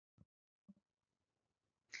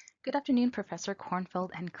Good afternoon, Professor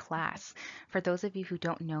Kornfeld and class. For those of you who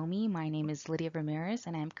don't know me, my name is Lydia Ramirez,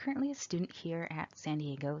 and I am currently a student here at San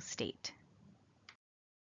Diego State.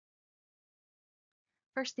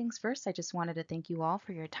 First things first, I just wanted to thank you all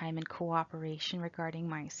for your time and cooperation regarding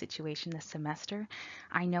my situation this semester.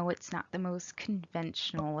 I know it's not the most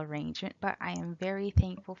conventional arrangement, but I am very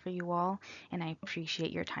thankful for you all, and I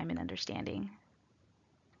appreciate your time and understanding.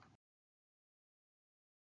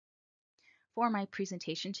 For my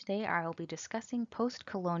presentation today, I will be discussing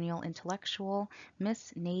post-colonial intellectual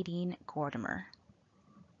Miss Nadine Gordimer.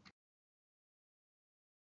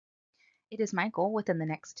 It is my goal within the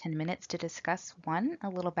next 10 minutes to discuss one, a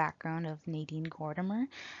little background of Nadine Gordimer,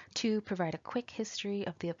 two, provide a quick history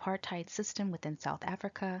of the apartheid system within South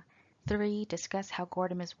Africa, three, discuss how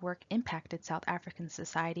Gordimer's work impacted South African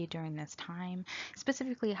society during this time,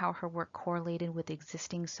 specifically how her work correlated with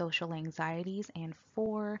existing social anxieties, and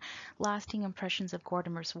four, lasting impressions of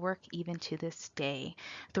Gordimer's work even to this day.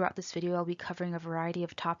 Throughout this video, I'll be covering a variety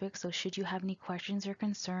of topics, so should you have any questions or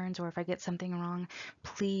concerns, or if I get something wrong,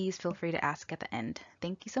 please feel free to ask at the end.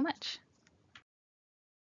 Thank you so much.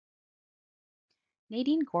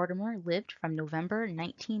 Nadine Gordimer lived from November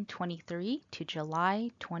 1923 to July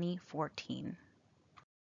 2014.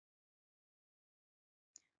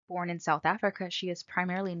 Born in South Africa, she is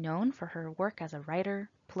primarily known for her work as a writer,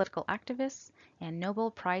 political activist, and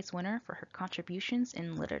Nobel Prize winner for her contributions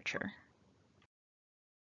in literature.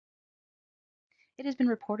 It has been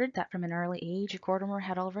reported that from an early age, Gordimer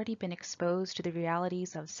had already been exposed to the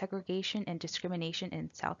realities of segregation and discrimination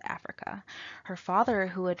in South Africa. Her father,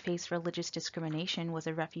 who had faced religious discrimination, was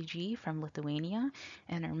a refugee from Lithuania,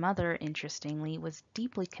 and her mother, interestingly, was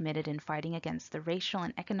deeply committed in fighting against the racial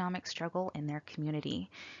and economic struggle in their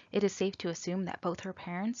community. It is safe to assume that both her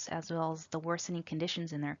parents, as well as the worsening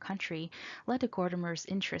conditions in their country, led to Gordimer's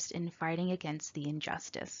interest in fighting against the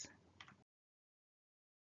injustice.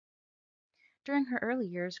 During her early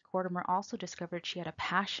years, Gordimer also discovered she had a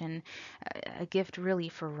passion, a gift really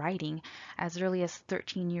for writing. As early as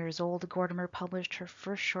 13 years old, Gordimer published her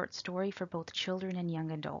first short story for both children and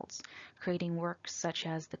young adults, creating works such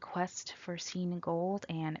as The Quest for Seen Gold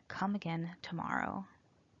and Come Again Tomorrow.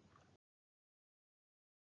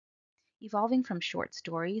 Evolving from short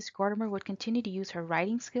stories, Gordimer would continue to use her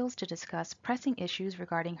writing skills to discuss pressing issues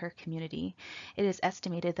regarding her community. It is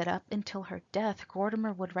estimated that up until her death,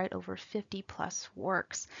 Gordimer would write over 50-plus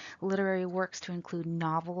works, literary works to include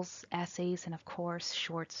novels, essays, and of course,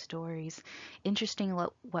 short stories. Interesting,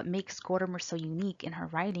 what makes Gordimer so unique in her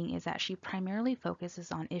writing is that she primarily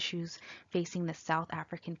focuses on issues facing the South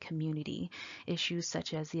African community, issues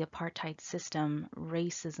such as the apartheid system,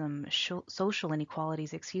 racism, social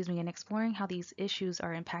inequalities, and exploring how these issues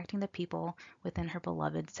are impacting the people within her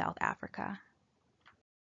beloved South Africa.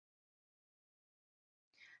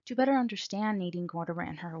 To better understand Nadine Gordimer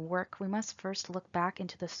and her work, we must first look back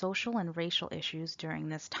into the social and racial issues during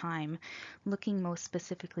this time, looking most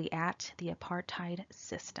specifically at the apartheid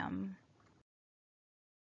system.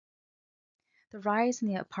 The rise in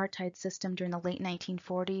the apartheid system during the late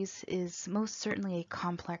 1940s is most certainly a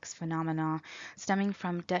complex phenomenon. Stemming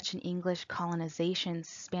from Dutch and English colonization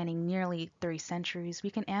spanning nearly 3 centuries, we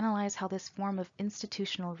can analyze how this form of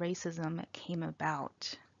institutional racism came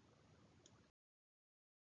about.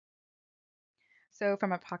 So,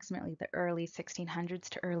 from approximately the early 1600s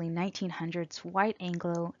to early 1900s, white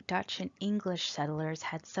Anglo, Dutch, and English settlers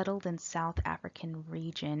had settled in South African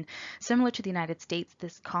region. Similar to the United States,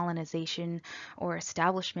 this colonization or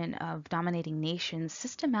establishment of dominating nations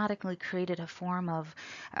systematically created a form of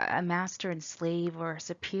a master and slave or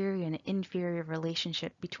superior and inferior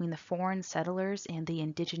relationship between the foreign settlers and the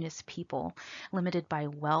indigenous people. Limited by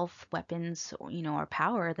wealth, weapons, or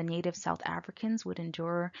power, the native South Africans would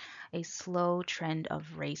endure a slow trend of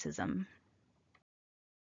racism.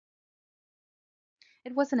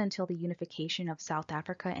 It wasn't until the unification of South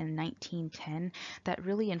Africa in 1910 that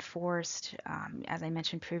really enforced, as I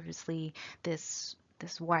mentioned previously, this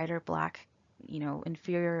wider black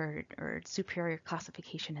inferior or superior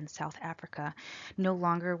classification in South Africa. No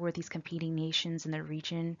longer were these competing nations in the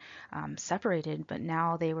region separated, but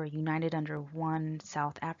now they were united under one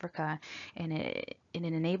South Africa, and it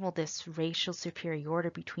enabled this racial superiority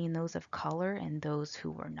between those of color and those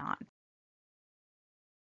who were not.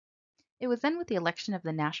 It was then with the election of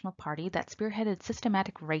the National Party that spearheaded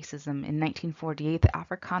systematic racism. In 1948, the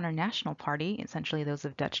Afrikaner National Party, essentially those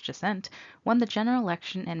of Dutch descent, won the general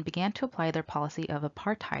election and began to apply their policy of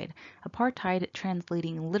apartheid. Apartheid,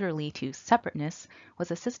 translating literally to separateness,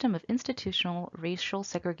 was a system of institutional racial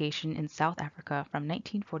segregation in South Africa from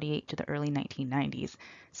 1948 to the early 1990s.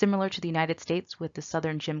 Similar to the United States with the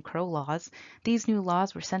Southern Jim Crow laws, these new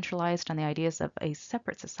laws were centralized on the ideas of a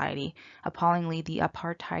separate society. Appallingly, the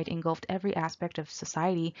apartheid engulfed every aspect of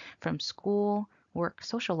society from school, work,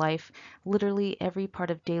 social life. Literally every part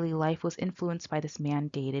of daily life was influenced by this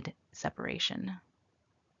mandated separation.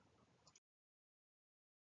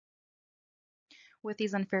 With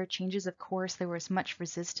these unfair changes, of course, there was much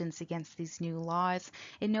resistance against these new laws,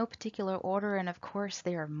 in no particular order, and of course,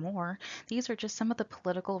 there are more. These are just some of the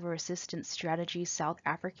political resistance strategies South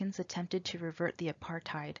Africans attempted to revert the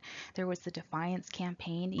apartheid. There was the Defiance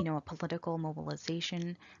Campaign, a political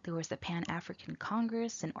mobilization. There was the Pan African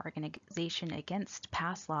Congress, an organization against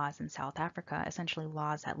past laws in South Africa, essentially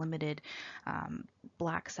laws that limited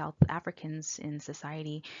Black South Africans in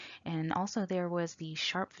society. And also, there was the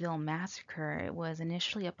Sharpeville Massacre. It was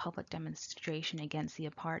initially a public demonstration against the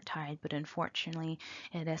apartheid, but unfortunately,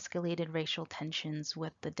 it escalated racial tensions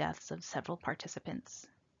with the deaths of several participants.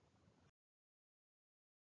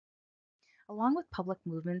 Along with public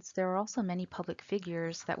movements, there are also many public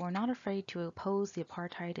figures that were not afraid to oppose the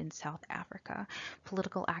apartheid in South Africa.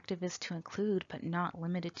 Political activists to include, but not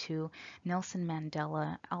limited to, Nelson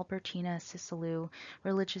Mandela, Albertina Sisulu,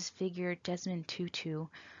 religious figure Desmond Tutu.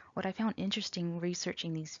 What I found interesting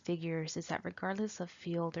researching these figures is that regardless of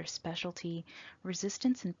field or specialty,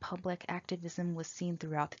 resistance and public activism was seen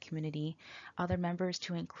throughout the community. Other members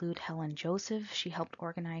to include Helen Joseph, she helped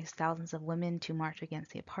organize thousands of women to march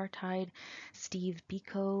against the apartheid. Steve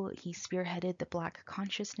Biko, he spearheaded the Black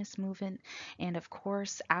Consciousness movement. And of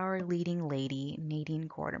course, our leading lady, Nadine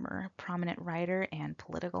Gordimer, prominent writer and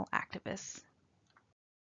political activist.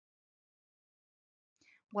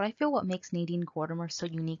 What makes Nadine Gordimer so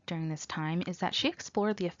unique during this time is that she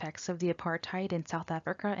explored the effects of the apartheid in South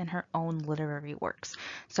Africa in her own literary works.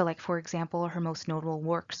 So, like for example, her most notable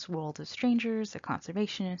works, World of Strangers, A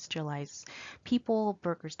Conservationist, July's People,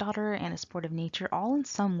 Burger's Daughter, and A Sport of Nature, all in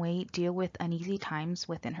some way deal with uneasy times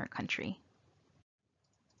within her country.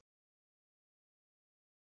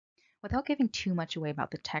 Without giving too much away about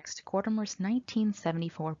the text, Gordimer's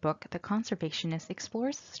 1974 book, The Conservationist,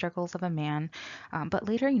 explores the struggles of a man, but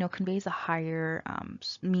later, conveys a higher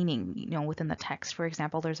meaning, within the text. For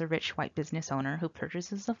example, there's a rich white business owner who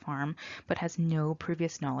purchases a farm, but has no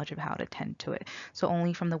previous knowledge of how to tend to it. So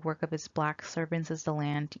only from the work of his black servants is the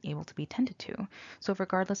land able to be tended to. So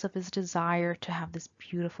regardless of his desire to have this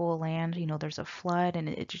beautiful land, there's a flood and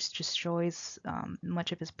it just destroys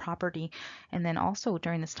much of his property. And then also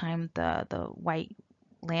during this time, the white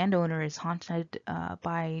landowner is haunted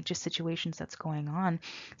by just situations that's going on.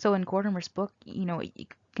 So in Gordimer's book, you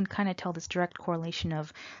can kind of tell this direct correlation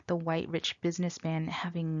of the white rich businessman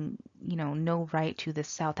having, no right to this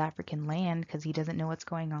South African land because he doesn't know what's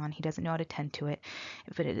going on. He doesn't know how to tend to it.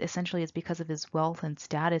 But it essentially is because of his wealth and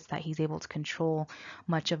status that he's able to control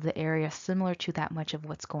much of the area, similar to that much of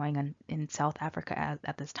what's going on in South Africa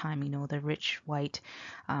at this time. The rich white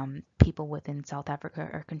people within South Africa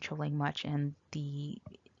are controlling much, and the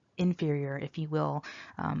inferior, if you will,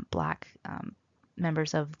 black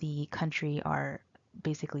members of the country are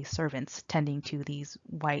basically servants tending to these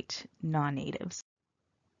white non-natives.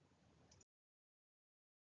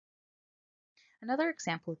 Another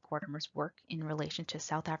example of Gordimer's work in relation to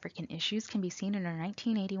South African issues can be seen in her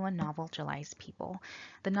 1981 novel, July's People.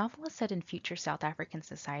 The novel is set in future South African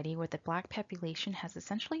society where the black population has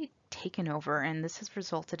essentially taken over, and this has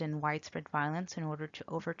resulted in widespread violence in order to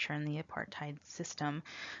overturn the apartheid system.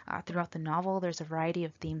 Throughout the novel, there's a variety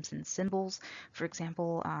of themes and symbols. For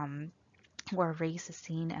example, where race is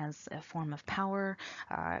seen as a form of power.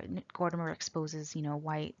 Gordimer exposes,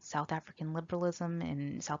 white South African liberalism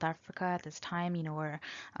in South Africa at this time, where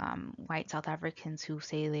white South Africans who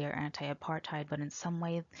say they are anti-apartheid, but in some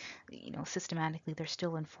way, systematically, they're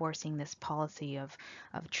still enforcing this policy of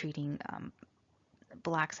treating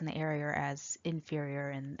blacks in the area as inferior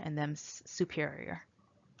and them superior.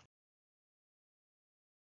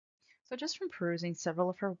 So, just from perusing several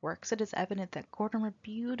of her works, it is evident that Gordimer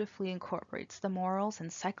beautifully incorporates the morals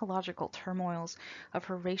and psychological turmoils of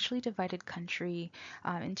her racially divided country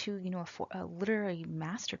into, a literary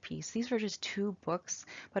masterpiece. These are just two books,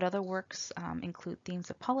 but other works include themes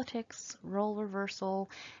of politics, role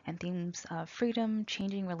reversal, and themes of freedom,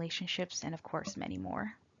 changing relationships, and of course, many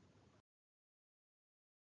more.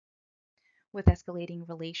 With escalating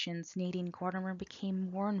relations, Nadine Gordimer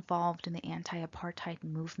became more involved in the anti-apartheid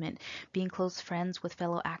movement. Being close friends with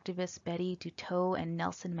fellow activists Betty Dutoit and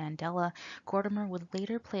Nelson Mandela, Gordimer would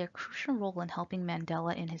later play a crucial role in helping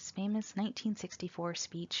Mandela in his famous 1964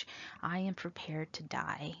 speech, "I am prepared to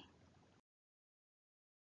die."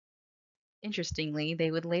 Interestingly,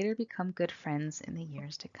 they would later become good friends in the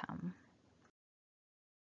years to come.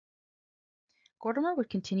 Gordimer would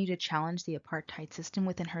continue to challenge the apartheid system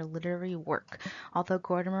within her literary work, although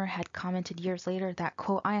Gordimer had commented years later that,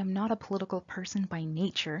 quote, "I am not a political person by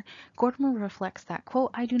nature." Gordimer reflects that, quote,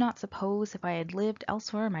 "I do not suppose if I had lived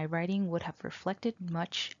elsewhere my writing would have reflected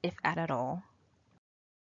much, if at all."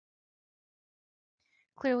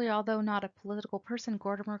 Clearly, although not a political person,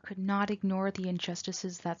 Gordimer could not ignore the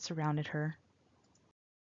injustices that surrounded her.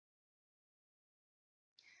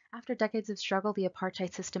 After decades of struggle, the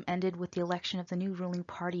apartheid system ended with the election of the new ruling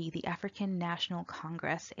party, the African National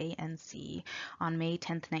Congress (ANC). On May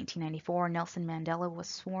 10, 1994, Nelson Mandela was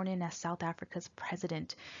sworn in as South Africa's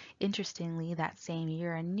president. Interestingly, that same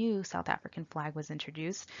year, a new South African flag was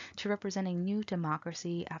introduced to represent a new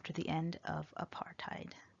democracy after the end of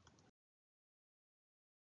apartheid.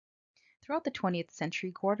 Throughout the 20th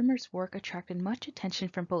century, Gordimer's work attracted much attention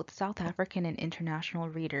from both South African and international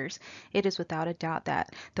readers. It is without a doubt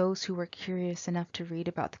that those who were curious enough to read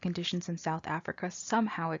about the conditions in South Africa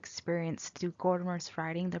somehow experienced through Gordimer's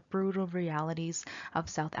writing the brutal realities of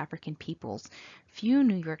South African peoples. Few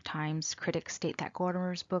New York Times critics state that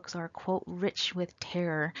Gordimer's books are, quote, "rich with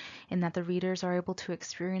terror," in that the readers are able to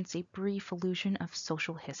experience a brief illusion of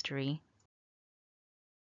social history.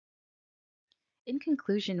 In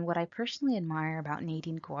conclusion, what I personally admire about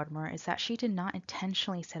Nadine Gordimer is that she did not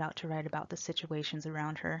intentionally set out to write about the situations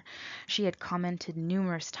around her. She had commented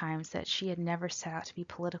numerous times that she had never set out to be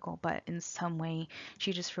political, but in some way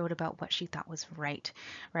she just wrote about what she thought was right,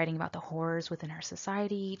 writing about the horrors within her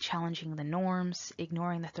society, challenging the norms,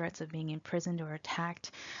 ignoring the threats of being imprisoned or attacked.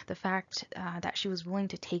 The fact that she was willing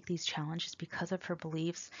to take these challenges because of her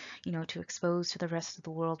beliefs, to expose to the rest of the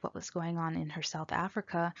world what was going on in her South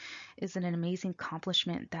Africa is an amazing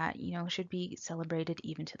accomplishment that, should be celebrated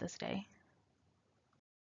even to this day.